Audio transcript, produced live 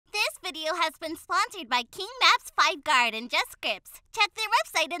video has been sponsored by King Maps 5 Guard and Just Scripts. Check their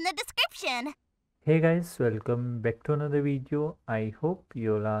website in the description. Hey guys, welcome back to another video. I hope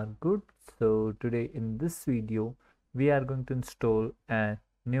you all are good. So today in this video we are going to install a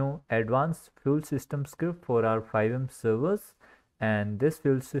new advanced fuel system script for our FiveM servers, and this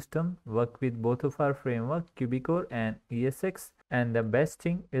fuel system work with both of our framework QBCore and ESX, and the best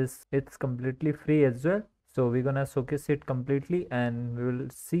thing is it's completely free as well. So we're gonna showcase it completely and we will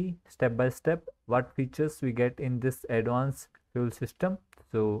see step by step what features we get in this advanced fuel system.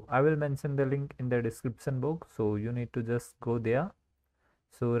 So I will mention the link in the description box, so you need to just go there.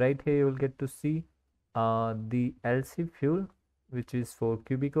 So right here you will get to see the LC fuel, which is for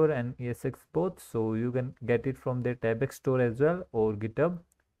QBCore and ESX both. So you can get it from the Tabex store as well or GitHub.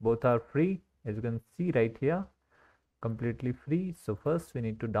 Both are free, as you can see right here, completely free. So first we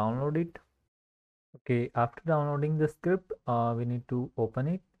need to download it. Okay, after downloading the script, we need to open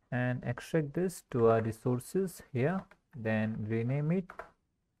it and extract this to our resources here, then rename it,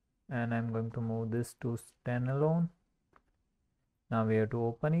 and I'm going to move this to standalone. Now we have to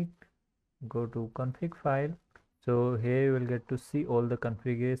open it, go to config file. So here you will get to see all the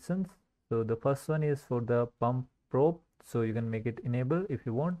configurations. So the first one is for the pump probe, so you can make it enable if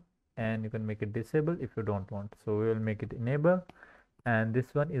you want, and you can make it disable if you don't want. So we will make it enable, and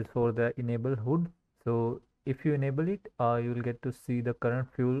this one is for the enable hood. So if you enable it, you will get to see the current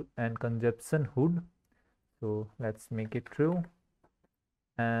fuel and consumption hood. So let's make it true.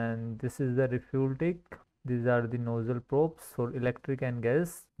 And this is the refuel tick. These are the nozzle probes for electric and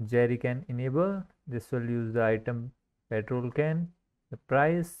gas. Jerry can enable. This will use the item petrol can. The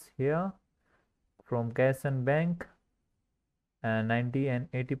price here from cash and bank, and 90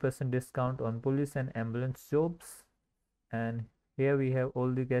 and 80% discount on police and ambulance jobs. And here we have all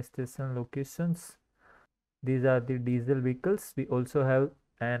the gas station locations. These are the diesel vehicles. We also have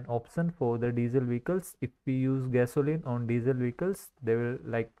an option for the diesel vehicles. If we use gasoline on diesel vehicles, they will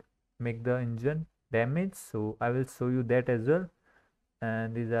like make the engine damage, so I will show you that as well.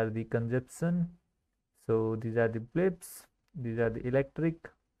 And these are the consumption. So these are the blips. These are the electric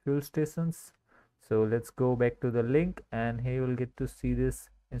fuel stations. So let's go back to the link, and here you will get to see this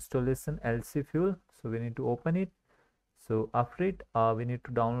installation LC fuel. So we need to open it. So after it, we need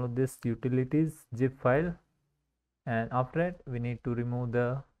to download this utilities zip file, and after that we need to remove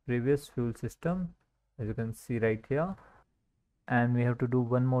the previous fuel system, as you can see right here. And we have to do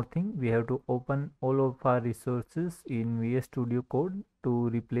one more thing. We have to open all of our resources in VS Studio Code to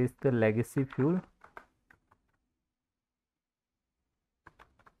replace the legacy fuel.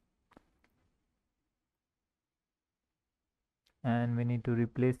 And we need to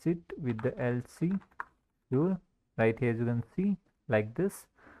replace it with the LC fuel right here, as you can see, like this.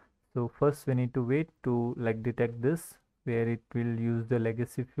 So first we need to wait to like detect this where it will use the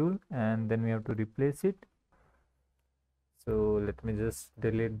legacy fuel, and then we have to replace it. So let me just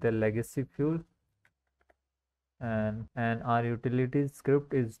delete the legacy fuel, and our utilities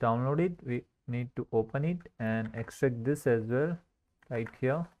script is downloaded. We need to open it and extract this as well right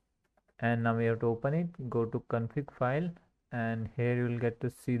here. And now we have to open it, go to config file, and here you will get to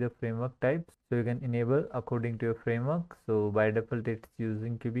see the framework types. So you can enable according to your framework. So by default it's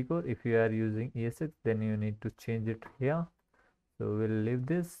using QBCore. If you are using ESX, then you need to change it here. So we'll leave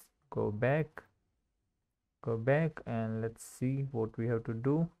this, go back, and let's see what we have to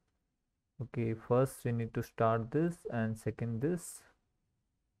do. Okay, first we need to start this, and second this.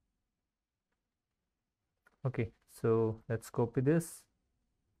 Okay, so let's copy this.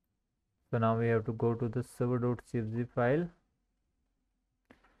 So now we have to go to the server.cfg file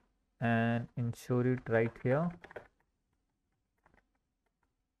and ensure it right here.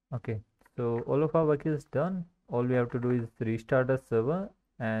 Okay, so all of our work is done. All we have to do is restart the server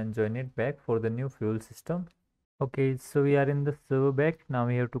and join it back for the new fuel system. Okay, so we are in the server back. Now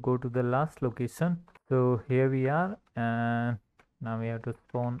we have to go to the last location. So here we are, and now we have to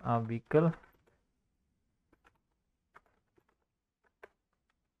spawn our vehicle.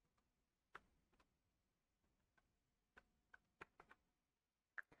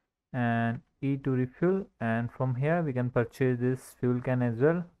 And E to refuel, and from here we can purchase this fuel can as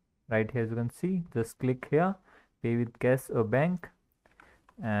well. Right here, as you can see, just click here, pay with cash or bank,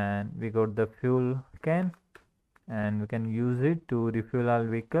 and we got the fuel can, and we can use it to refuel our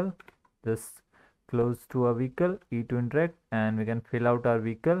vehicle. Just close to our vehicle, E to interact, and we can fill out our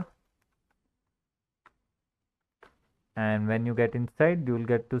vehicle. And when you get inside, you will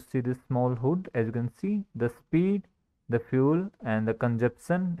get to see this small hood, as you can see, the speed, the fuel, and the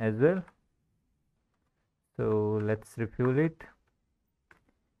consumption as well. So let's refuel it.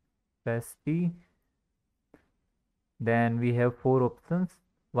 Press E. Then we have 4 options.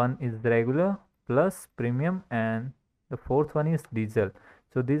 one is the regular, plus, premium, and the fourth one is diesel.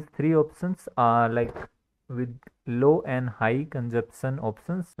 So these three options are like with low and high consumption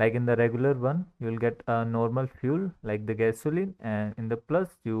options. Like in the regular one you will get a normal fuel like the gasoline, and in the plus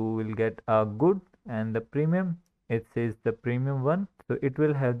you will get a good, and the premium, it says the premium one, so it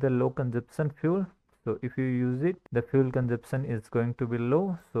will have the low consumption fuel. So if you use it, the fuel consumption is going to be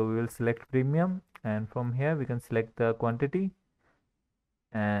low, so we will select premium, and from here we can select the quantity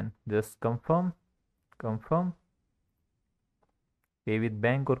and just confirm. Pay with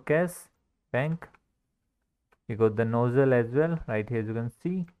bank or cash. Bank. You got the nozzle as well right here, as you can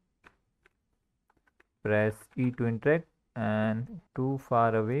see. Press E to interact, and too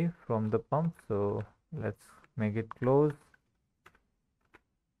far away from the pump, so let's make it close,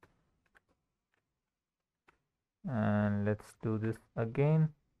 and let's do this again.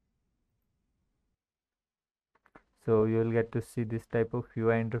 So you will get to see this type of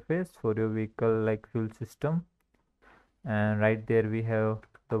UI interface for your vehicle like fuel system, and right there we have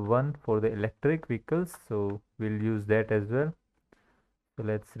the one for the electric vehicles, so we'll use that as well. So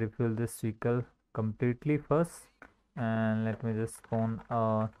let's refuel this vehicle completely first, and let me just spawn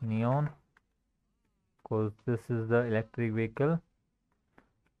a neon because this is the electric vehicle,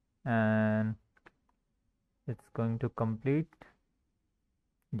 and it's going to complete.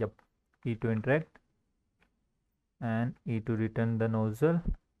 Yep. E to interact and E to return the nozzle,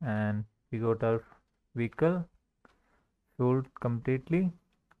 and we got our vehicle fueled completely.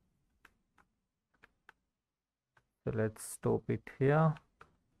 So let's stop it here.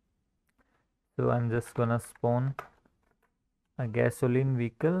 So I'm just gonna spawn a gasoline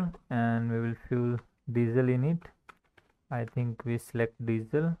vehicle, and we will fuel diesel in it. I think we select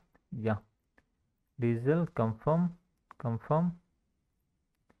diesel. Yeah, diesel. Confirm.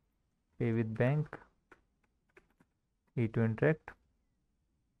 Pay with bank. E to interact,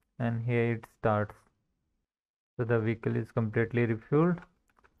 and here it starts. So the vehicle is completely refueled.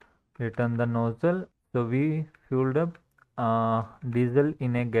 Return the nozzle. So we fueled up diesel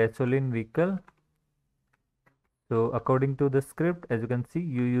in a gasoline vehicle. So according to the script, as you can see,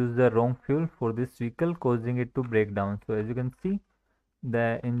 you use the wrong fuel for this vehicle, causing it to break down. So as you can see,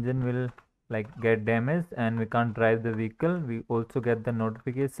 the engine will like get damaged and we can't drive the vehicle. We also get the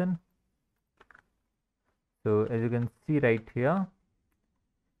notification. So as you can see right here,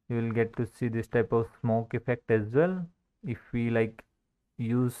 you will get to see this type of smoke effect as well. If we like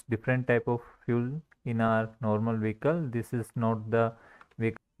use different type of fuel in our normal vehicle, this is not the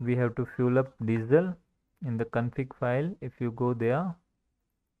vehicle. We have to fuel up diesel in the config file. If you go there,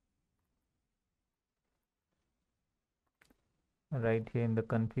 right here in the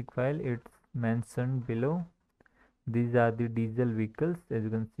config file, it's mentioned below. These are the diesel vehicles. As you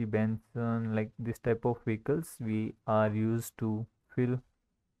can see, Benson, like this type of vehicles we are used to fill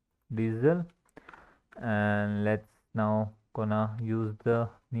diesel. And let's now gonna use the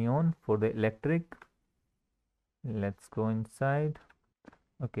neon for the electric. Let's go inside.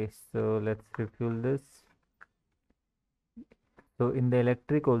 Okay, so let's refuel this. So in the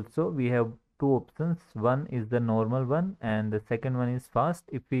electric also we have two options. One is the normal one and the second one is fast.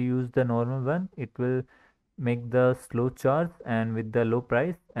 If we use the normal one, it will make the slow charge and with the low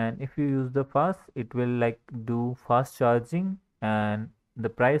price, and if you use the fast, it will like do fast charging and the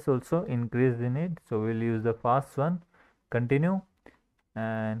price also increase in it. So we'll use the fast one. Continue,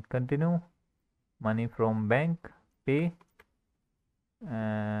 and continue. Money from bank, pay,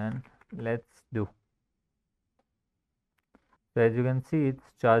 and let's do. So as you can see, it's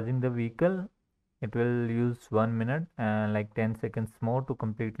charging the vehicle. It will use 1 minute and like 10 seconds more to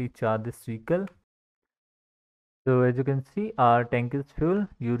completely charge this vehicle. So as you can see, our tank is full.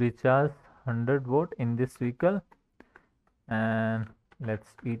 You recharge 100 watt in this vehicle, and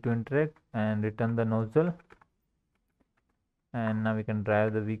let's E to interact and return the nozzle, and now we can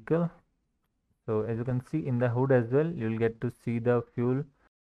drive the vehicle. So as you can see in the hood as well, you'll get to see the fuel.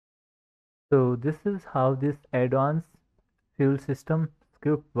 So this is how this advanced fuel system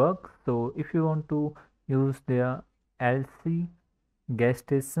script works. So if you want to use their LC gas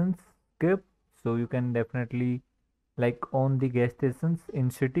stations script, so you can definitely like own the gas stations in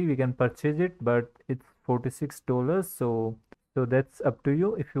city. We can purchase it, but it's $46. So that's up to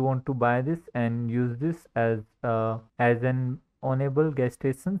you if you want to buy this and use this as an ownable gas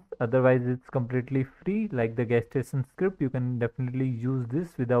stations. Otherwise it's completely free. Like the gas station script, you can definitely use this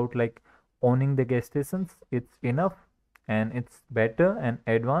without like owning the gas stations. It's enough and it's better and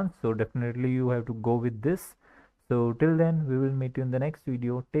advanced, so definitely you have to go with this. So till then, we will meet you in the next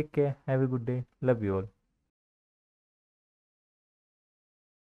video. Take care, have a good day, love you all.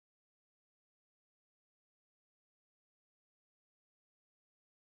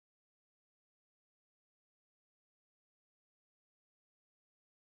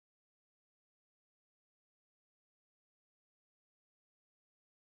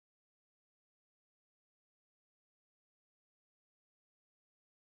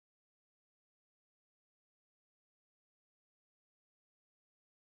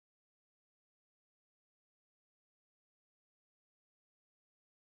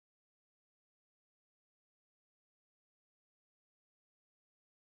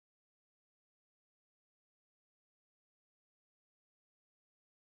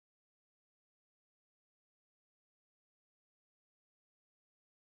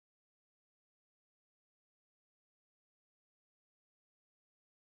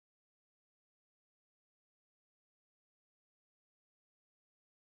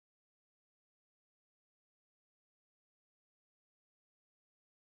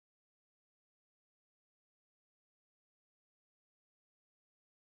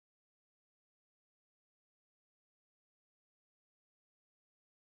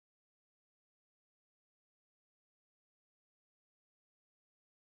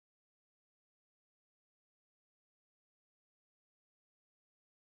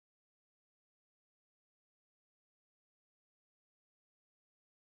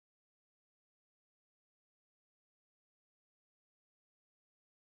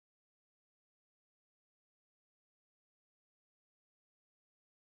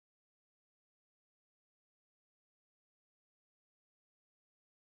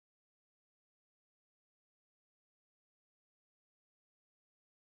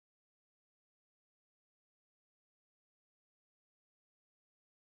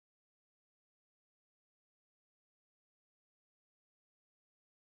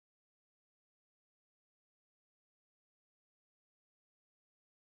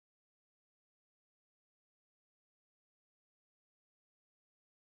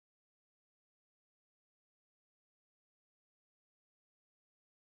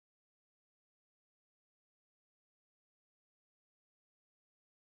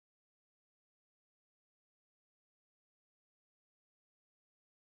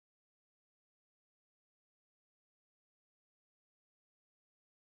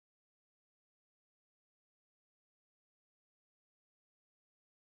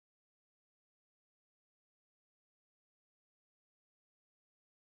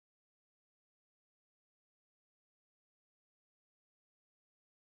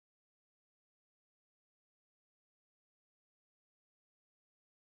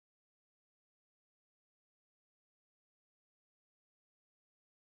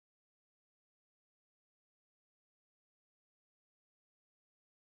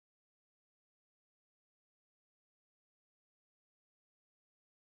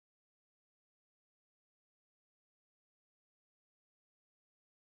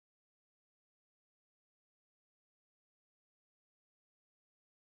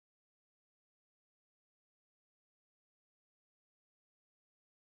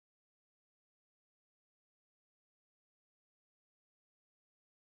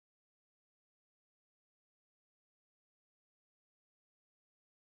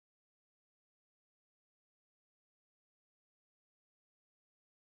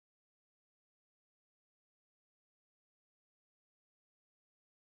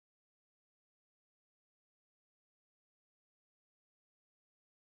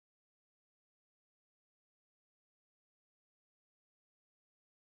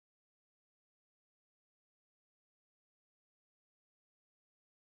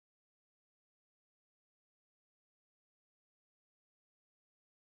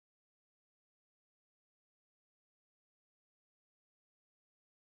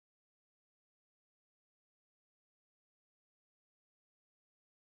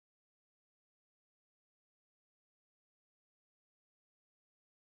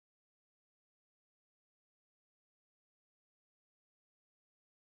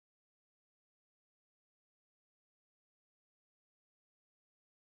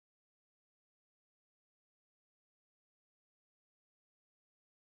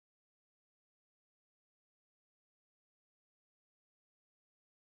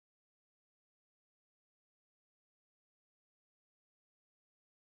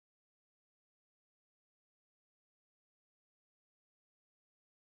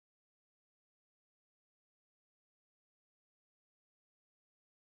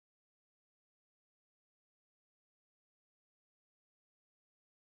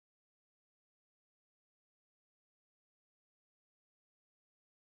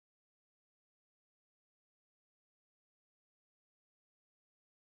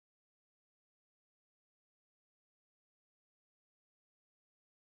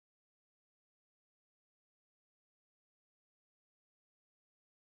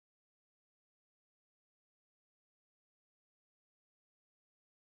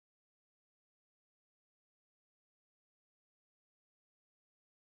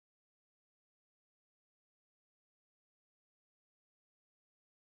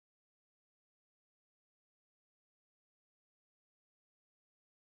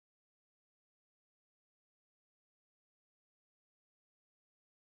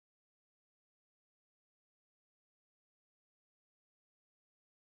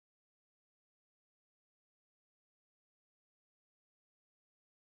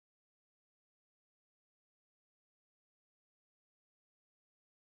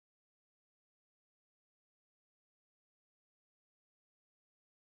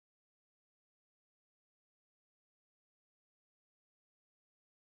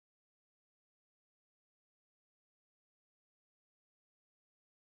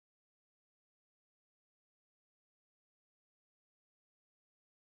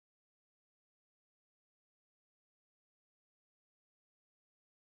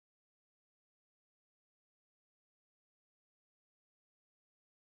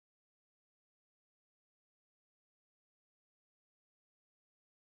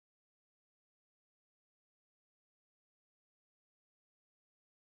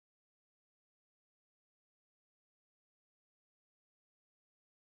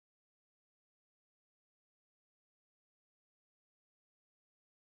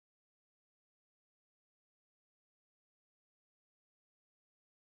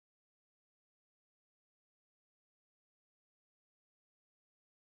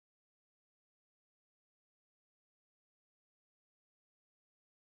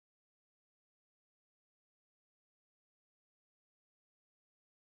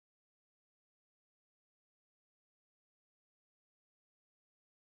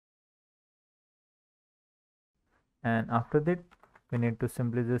 and after that we need to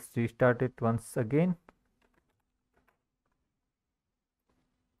simply just restart it once again.